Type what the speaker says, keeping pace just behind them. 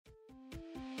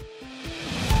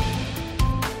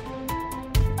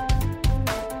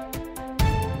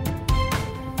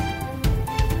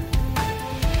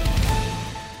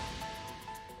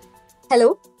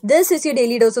Hello, this is your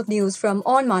daily dose of news from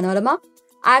Onmanorama.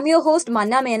 I'm your host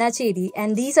Manna Menachedi,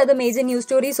 and these are the major news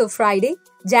stories of Friday,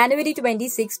 January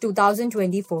 26,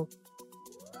 2024.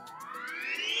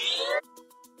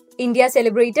 India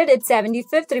celebrated its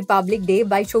 75th Republic Day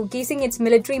by showcasing its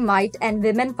military might and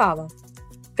women power.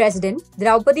 President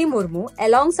Draupadi Murmu,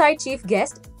 alongside chief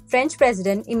guest French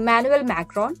President Emmanuel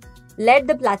Macron, led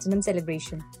the platinum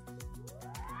celebration.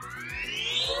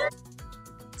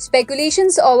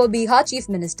 Speculations over Bihar Chief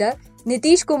Minister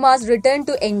Nitish Kumar's return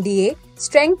to NDA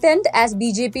strengthened as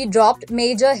BJP dropped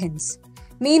major hints.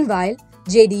 Meanwhile,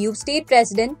 JDU state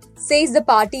president says the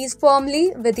party is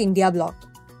firmly with India bloc.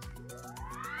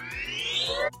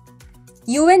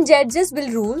 UN judges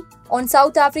will rule on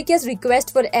South Africa's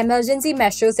request for emergency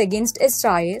measures against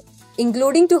Israel,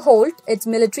 including to halt its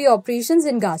military operations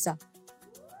in Gaza.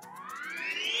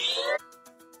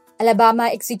 Alabama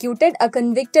executed a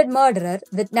convicted murderer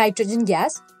with nitrogen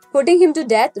gas, putting him to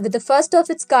death with the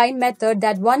first-of-its-kind method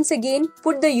that once again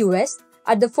put the US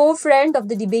at the forefront of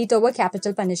the debate over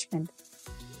capital punishment.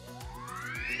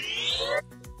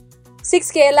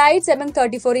 6 Keralites among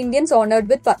 34 Indians honored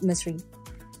with Padma Shri.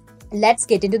 Let's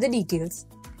get into the details.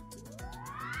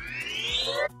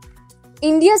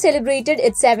 India celebrated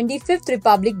its 75th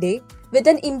Republic Day with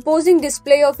an imposing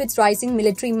display of its rising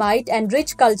military might and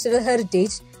rich cultural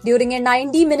heritage during a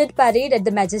 90-minute parade at the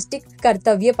majestic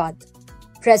Kartavya Path.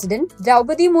 President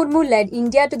Draupadi Murmu led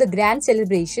India to the grand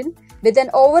celebration with an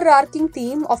overarching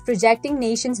theme of projecting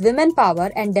nation's women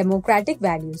power and democratic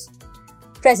values.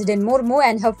 President Murmu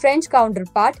and her French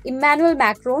counterpart Emmanuel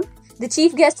Macron, the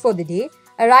chief guest for the day,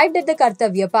 arrived at the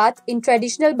Kartavya Path in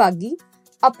traditional buggy,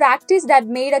 a practice that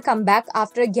made a comeback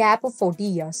after a gap of 40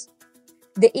 years.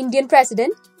 The Indian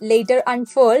president later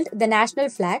unfurled the national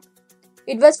flag.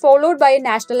 It was followed by a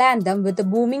national anthem with a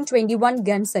booming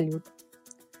 21-gun salute.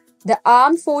 The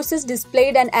armed forces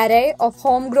displayed an array of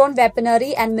homegrown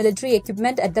weaponry and military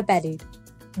equipment at the parade.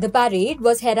 The parade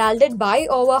was heralded by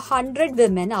over 100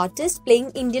 women artists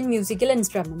playing Indian musical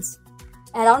instruments.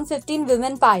 Around 15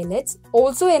 women pilots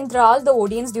also enthralled the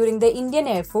audience during the Indian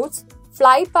Air Force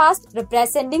flight past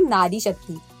representing Nari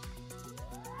Shakti.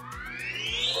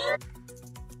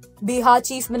 Bihar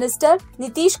Chief Minister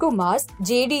Nitish Kumar's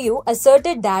JDU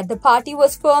asserted that the party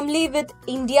was firmly with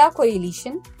India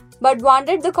coalition but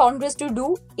wanted the Congress to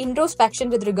do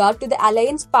introspection with regard to the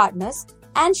alliance partners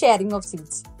and sharing of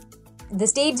seats. The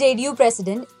state JDU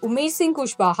president Umesh Singh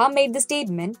Kushwaha made the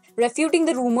statement refuting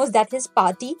the rumours that his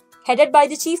party, headed by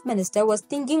the chief minister, was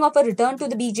thinking of a return to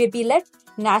the BJP-led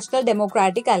National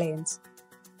Democratic Alliance.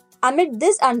 Amid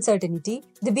this uncertainty,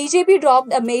 the BJP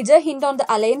dropped a major hint on the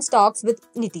alliance talks with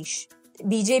Nitish.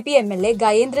 BJP MLA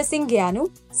Gayendra Singh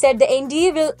Gyanu said the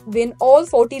NDA will win all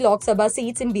 40 Lok Sabha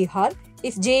seats in Bihar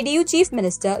if JDU Chief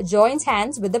Minister joins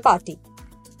hands with the party.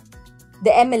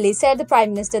 The MLA said the Prime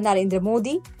Minister Narendra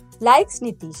Modi likes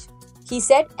Nitish. He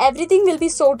said everything will be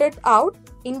sorted out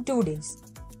in 2 days.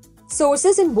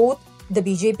 Sources in both the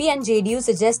BJP and JDU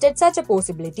suggested such a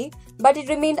possibility, but it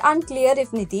remained unclear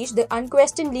if Nitish, the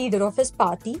unquestioned leader of his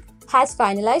party, has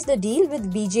finalized the deal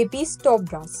with BJP's top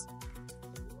brass.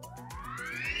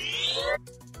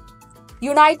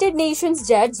 United Nations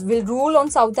judges will rule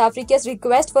on South Africa's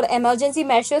request for emergency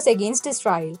measures against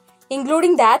Israel,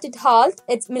 including that it halt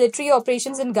its military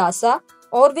operations in Gaza,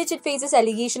 or which it faces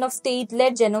allegation of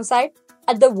state-led genocide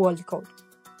at the World Court.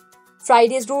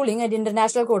 Friday's ruling at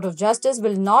International Court of Justice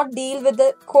will not deal with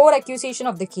the core accusation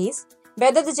of the case,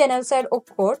 whether the genocide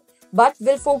occurred, but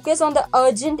will focus on the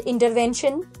urgent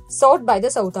intervention sought by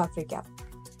the South Africa.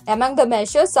 Among the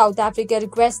measures South Africa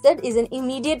requested is an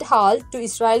immediate halt to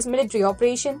Israel's military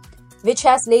operation, which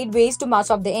has laid waste to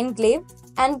much of the enclave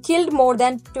and killed more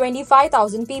than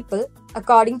 25,000 people,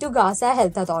 according to Gaza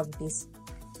health authorities.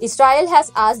 Israel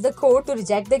has asked the court to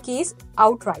reject the case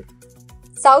outright.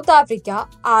 South Africa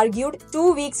argued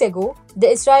 2 weeks ago the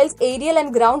Israel's aerial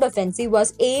and ground offensive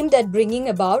was aimed at bringing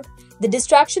about the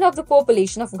destruction of the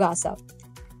population of Gaza.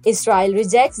 Israel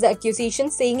rejects the accusation,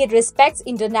 saying it respects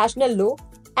international law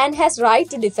and has right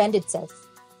to defend itself.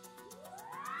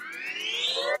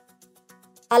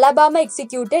 Alabama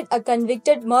executed a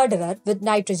convicted murderer with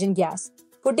nitrogen gas,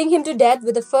 putting him to death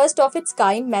with the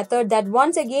first-of-its-kind method that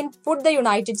once again put the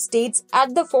United States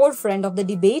at the forefront of the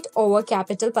debate over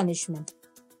capital punishment.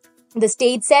 The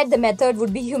state said the method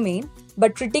would be humane,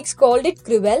 but critics called it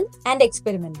cruel and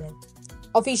experimental.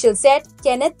 Officials said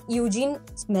Kenneth Eugene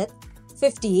Smith,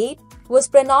 58, was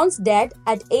pronounced dead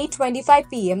at 8:25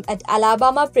 p.m. at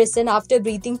Alabama prison after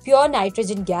breathing pure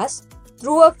nitrogen gas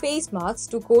through a face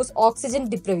mask to cause oxygen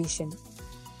deprivation.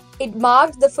 It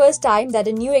marked the first time that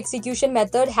a new execution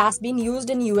method has been used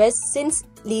in US since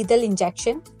lethal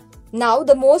injection, now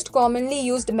the most commonly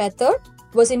used method,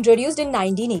 was introduced in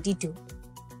 1982.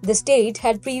 The state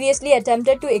had previously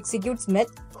attempted to execute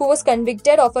Smith, who was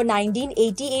convicted of a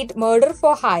 1988 murder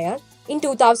for hire in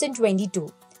 2022.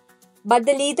 But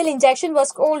the lethal injection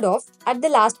was called off at the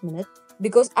last minute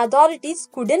because authorities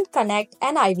couldn't connect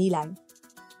an IV line.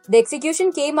 The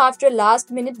execution came after a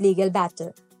last-minute legal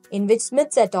battle, in which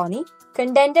Smith's attorney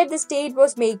contended the state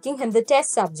was making him the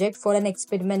test subject for an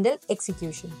experimental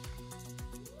execution.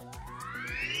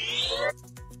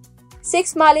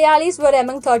 6 Malayalis were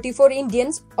among 34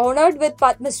 Indians honored with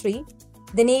Padma Shri,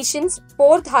 the nation's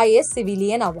 4th highest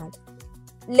civilian award.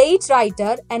 Late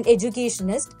writer and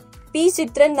educationist P.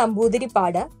 Chitran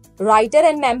Namboothiripada, writer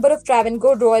and member of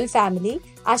Travancore royal family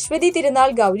Ashwathi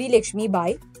Tirunal Gauri Lakshmi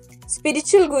Bai,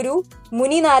 spiritual guru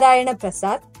Muni Narayana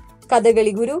Prasad,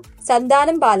 Kadagali guru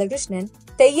Sandhanam Balakrishnan,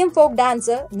 Theyyam folk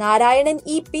dancer Narayanan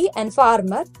E.P. and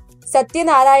farmer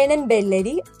Satyanarayanan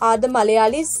Bellary are the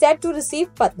Malayalis set to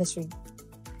receive Padma Shri.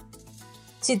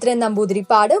 Chitran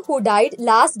Namboothiripada, who died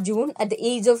last June at the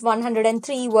age of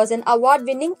 103, was an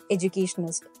award-winning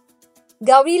educationist.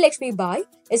 Gauri Lakshmi Bai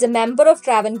is a member of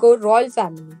Travancore royal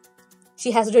family.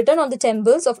 She has written on the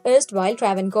temples of erstwhile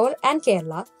Travancore and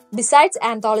Kerala, besides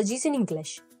anthologies in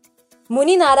English.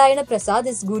 Muni Narayana Prasad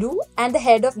is Guru and the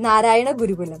head of Narayana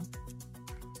Gurukulam.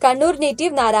 Kannur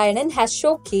native Narayanan has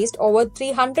showcased over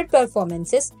 300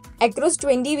 performances across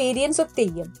 20 variants of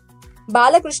Theyyam.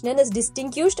 Balakrishnan is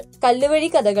distinguished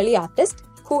Kalluvari Kadagali artist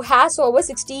who has over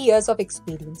 60 years of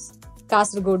experience.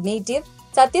 Kasaragod native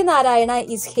Satyanarayana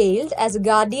is hailed as a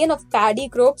guardian of paddy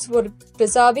crops for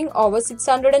preserving over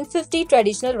 650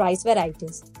 traditional rice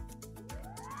varieties.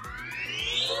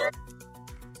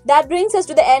 That brings us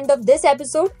to the end of this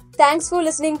episode. Thanks for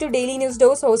listening to Daily News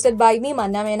Dose hosted by me,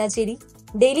 Manna Menacheri.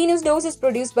 Daily News Dose is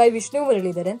produced by Vishnu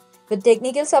Muralidharan with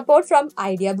technical support from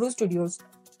Idea Brew Studios.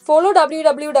 Follow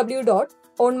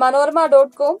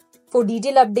www.onmanorama.com for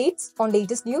detailed updates on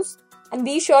latest news and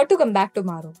be sure to come back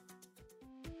tomorrow.